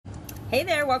Hey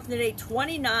there, welcome to day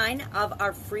 29 of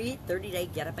our free 30-day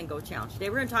Get Up and Go challenge. Today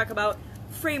we're going to talk about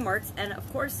frameworks, and of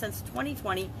course since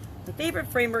 2020, my favorite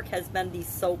framework has been the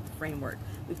SOAP framework.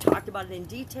 We've talked about it in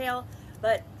detail,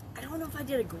 but I don't know if I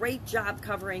did a great job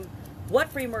covering what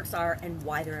frameworks are and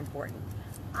why they're important.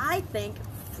 I think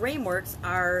frameworks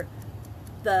are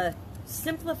the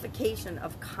simplification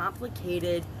of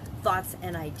complicated thoughts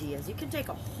and ideas. You can take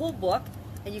a whole book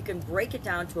and you can break it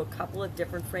down to a couple of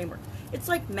different frameworks. It's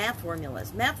like math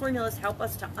formulas. Math formulas help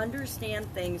us to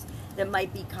understand things that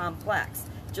might be complex.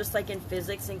 Just like in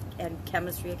physics and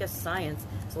chemistry, I guess science,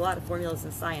 there's a lot of formulas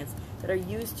in science that are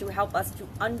used to help us to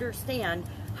understand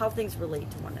how things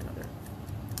relate to one another.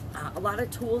 A lot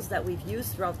of tools that we've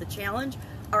used throughout the challenge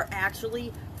are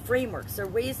actually frameworks. They're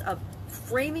ways of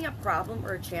framing a problem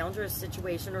or a challenge or a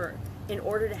situation or in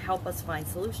order to help us find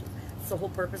solutions. It's the whole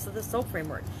purpose of the SOAP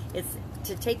framework. It's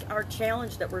to take our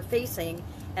challenge that we're facing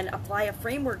and apply a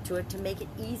framework to it to make it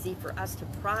easy for us to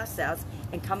process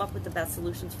and come up with the best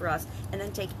solutions for us, and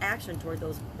then take action toward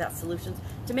those best solutions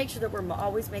to make sure that we're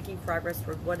always making progress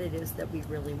toward what it is that we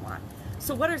really want.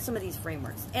 So what are some of these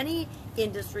frameworks? Any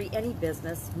industry, any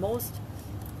business, most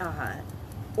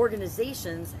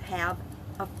organizations have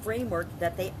a framework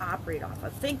that they operate off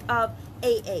of. Think of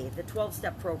AA, the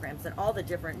 12-step programs, and all the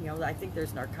different, I think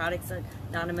there's Narcotics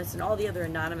Anonymous and all the other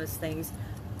anonymous things.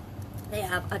 They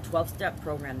have a 12-step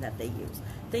program that they use.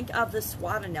 Think of the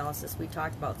SWOT analysis we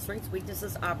talked about, strengths,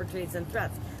 weaknesses, opportunities, and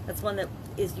threats. That's one that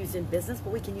is used in business,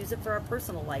 but we can use it for our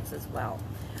personal lives as well.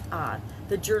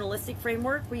 The journalistic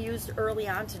framework we used early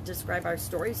on to describe our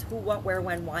stories, who, what, where,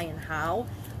 when, why, and how.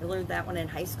 I learned that one in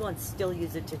high school and still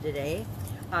use it to today.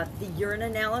 The urine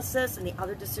analysis and the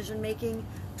other decision-making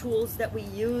tools that we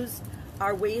use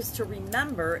are ways to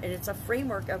remember, and it's a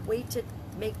framework, a way to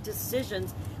make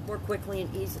decisions more quickly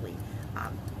and easily.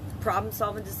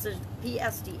 Problem-solving decision,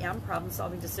 PSDM,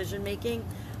 problem-solving decision-making,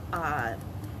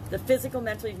 the physical,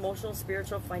 mental, emotional,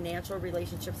 spiritual, financial,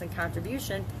 relationships, and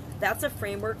contribution. That's a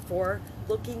framework for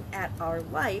looking at our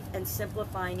life and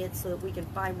simplifying it so that we can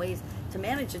find ways to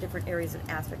manage the different areas and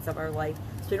aspects of our life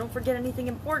so we don't forget anything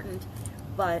important,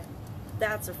 but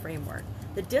that's a framework.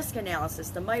 The DISC analysis,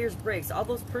 the Myers-Briggs, all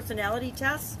those personality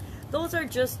tests, those are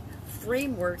just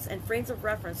frameworks and frames of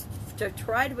reference to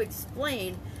try to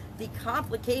explain the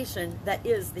complication that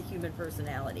is the human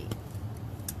personality.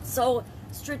 So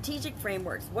strategic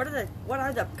frameworks, what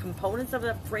are the components of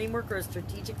a framework or a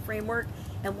strategic framework,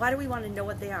 and why do we want to know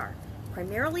what they are?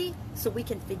 Primarily so we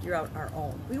can figure out our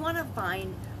own. We want to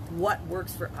find what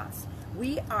works for us.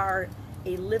 We are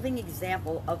a living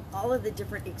example of all of the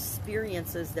different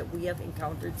experiences that we have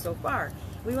encountered so far.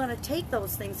 We want to take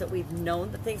those things that we've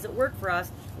known, the things that work for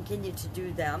us, and continue to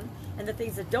do them, and the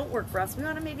things that don't work for us, we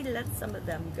want to maybe let some of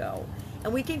them go.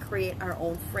 And we can create our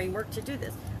own framework to do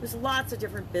this. There's lots of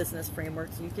different business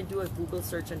frameworks. You can do a Google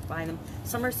search and find them.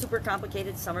 Some are super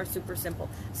complicated, some are super simple.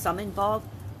 Some involve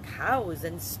cows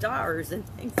and stars and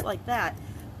things like that.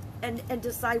 And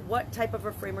decide what type of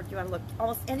a framework you want to look.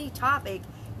 Almost any topic,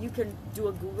 you can do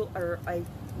a Google or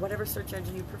whatever search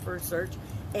engine you prefer search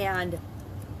and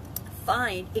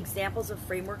find examples of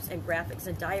frameworks and graphics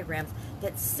and diagrams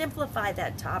that simplify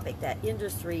that topic, that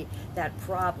industry, that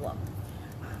problem.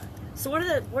 So what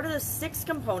are the 6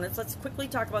 components? Let's quickly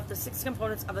talk about the 6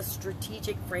 components of a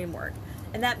strategic framework.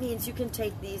 And that means you can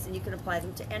take these and you can apply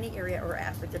them to any area or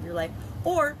aspect of your life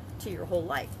or to your whole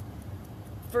life.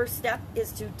 First step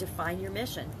is to define your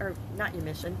mission, or not your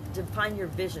mission, define your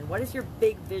vision. What is your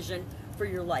big vision for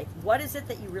your life? What is it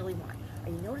that you really want? Are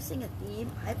you noticing a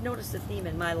theme? I've noticed a theme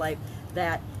in my life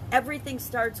that everything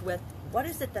starts with, what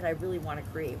is it that I really want to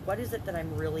create? What is it that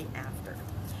I'm really after?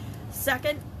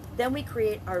 Second, then we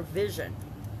create our vision.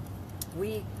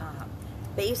 We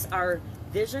base our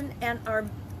vision and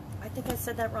I think I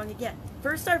said that wrong again.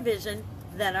 First our vision,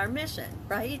 then our mission,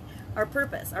 right? Our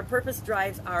purpose. Our purpose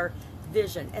drives our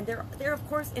vision, and they're of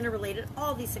course interrelated.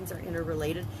 All these things are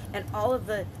interrelated, and all of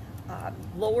the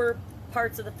lower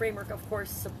parts of the framework of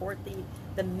course support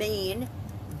the main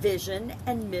vision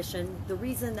and mission, the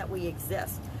reason that we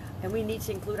exist. And we need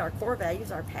to include our core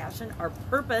values, our passion, our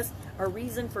purpose, our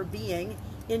reason for being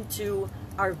into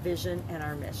our vision and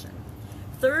our mission.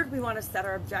 Third, we want to set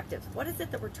our objectives. What is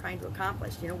it that we're trying to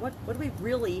accomplish? What do we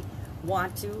really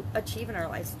want to achieve in our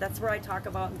lives? That's where I talk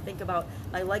about and think about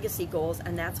my legacy goals,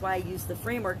 and that's why I use the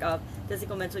framework of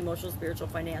physical, mental, emotional, spiritual,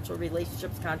 financial,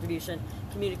 relationships, contribution,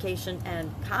 communication,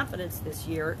 and confidence this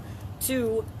year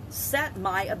to set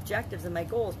my objectives and my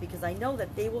goals, because I know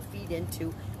that they will feed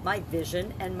into my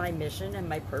vision and my mission and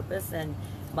my purpose and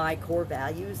my core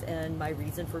values and my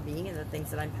reason for being and the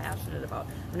things that I'm passionate about.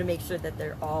 I'm going to make sure that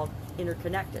they're all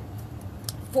interconnected.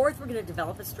 Fourth, we're going to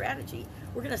develop a strategy.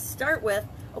 We're going to start with,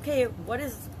 okay, what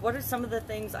are some of the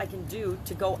things I can do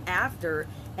to go after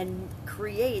and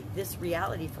create this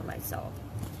reality for myself?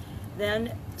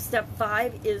 Then step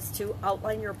 5 is to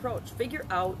outline your approach. Figure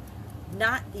out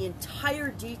not the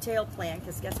entire detailed plan,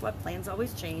 because guess what? Plans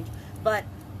always change. But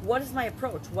what is my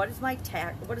approach? What is my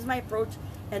tact? What is my approach?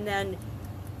 And then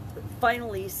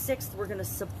finally, 6th, we're going to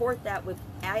support that with,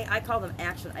 I call them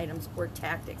action items or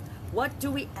tactics. What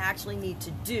do we actually need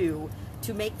to do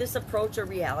to make this approach a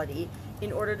reality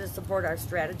in order to support our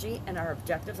strategy and our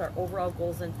objectives, our overall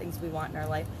goals and things we want in our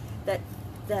life that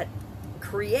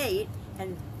create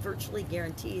and virtually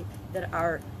guarantee that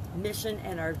our mission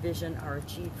and our vision are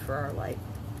achieved for our life.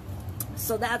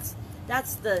 So that's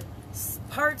the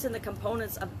parts and the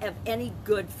components of any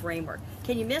good framework.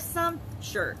 Can you miss some?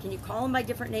 Sure. Can you call them by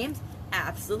different names?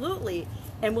 Absolutely.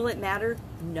 And will it matter?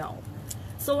 No.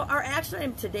 So our action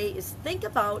item today is think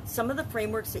about some of the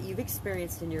frameworks that you've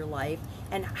experienced in your life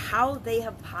and how they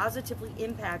have positively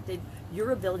impacted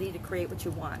your ability to create what you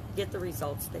want, get the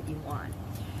results that you want.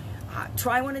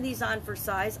 Try one of these on for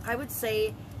size. I would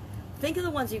say think of the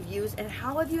ones you've used and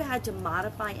how have you had to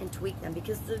modify and tweak them,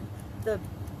 because the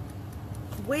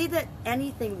way that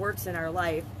anything works in our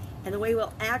life and the way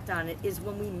we'll act on it is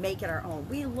when we make it our own.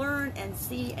 We learn and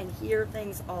see and hear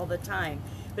things all the time,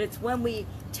 but it's when we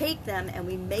take them and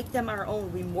we make them our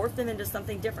own, we morph them into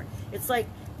something different. It's like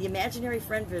the imaginary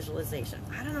friend visualization.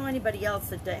 I don't know anybody else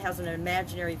that has an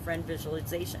imaginary friend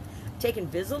visualization. Taken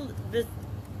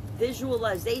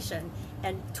visualization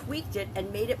and tweaked it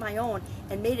and made it my own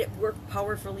and made it work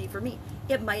powerfully for me.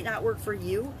 It might not work for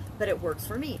you, but it works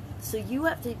for me. So you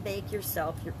have to make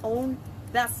yourself your own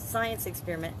best science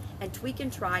experiment and tweak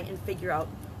and try and figure out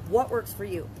what works for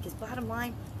you. Because bottom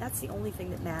line, that's the only thing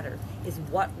that matters, is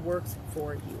what works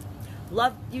for you.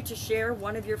 Love you to share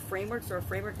one of your frameworks or a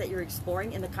framework that you're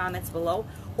exploring in the comments below.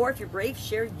 Or if you're brave,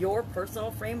 share your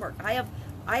personal framework. I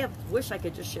wish I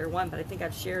could just share one, but I think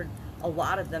I've shared a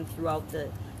lot of them throughout the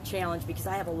challenge because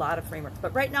I have a lot of frameworks.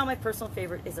 But right now my personal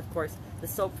favorite is, of course, the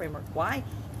SOAP framework. Why?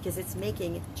 Because it's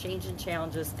making change and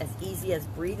challenges as easy as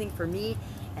breathing for me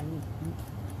and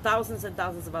thousands and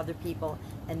thousands of other people,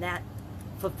 and that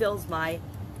fulfills my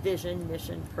vision,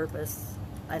 mission, purpose,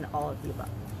 and all of the above.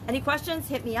 Any questions?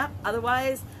 Hit me up.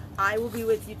 Otherwise, I will be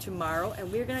with you tomorrow,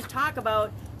 and we're going to talk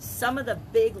about some of the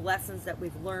big lessons that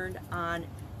we've learned on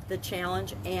the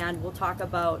challenge, and we'll talk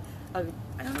about I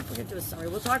don't know if we're going to do a summary.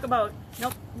 We'll talk about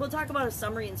a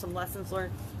summary and some lessons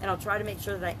learned, and I'll try to make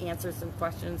sure that I answer some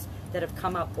questions that have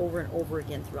come up over and over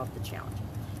again throughout the challenge.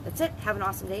 That's it. Have an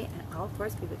awesome day, and I'll, of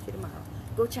course, be with you tomorrow.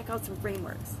 Go check out some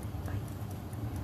frameworks.